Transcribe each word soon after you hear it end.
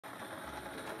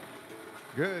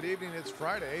Good evening. It's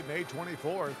Friday, May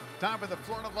 24th. Time for the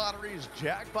Florida Lottery's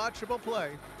Jackpot Triple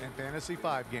Play and Fantasy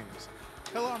 5 games.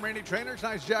 Hello, I'm Randy Trainer.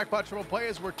 Tonight's Jackpot Triple Play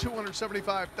is worth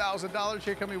 $275,000.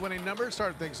 Here come your winning numbers.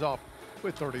 Starting things off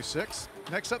with 36.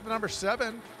 Next up, the number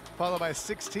 7, followed by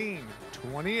 16,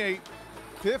 28,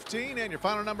 15, and your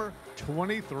final number,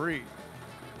 23.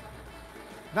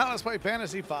 Now let's play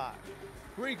Fantasy 5,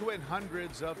 where you can win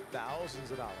hundreds of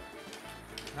thousands of dollars.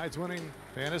 Tonight's winning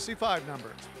Fantasy 5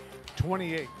 numbers: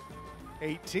 28,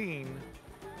 18,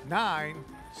 9,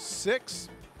 6.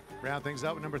 Round things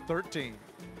out with number 13.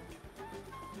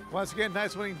 Once again,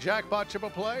 tonight's winning Jackpot Triple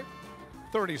Play: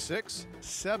 36,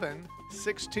 7,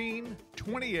 16,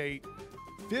 28,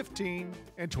 15,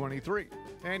 and 23.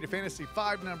 And your Fantasy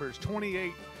 5 numbers: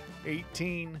 28,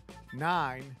 18,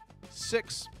 9,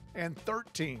 6, and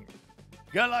 13.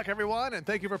 Good luck, everyone, and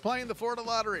thank you for playing the Florida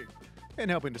Lottery and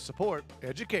helping to support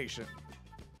education.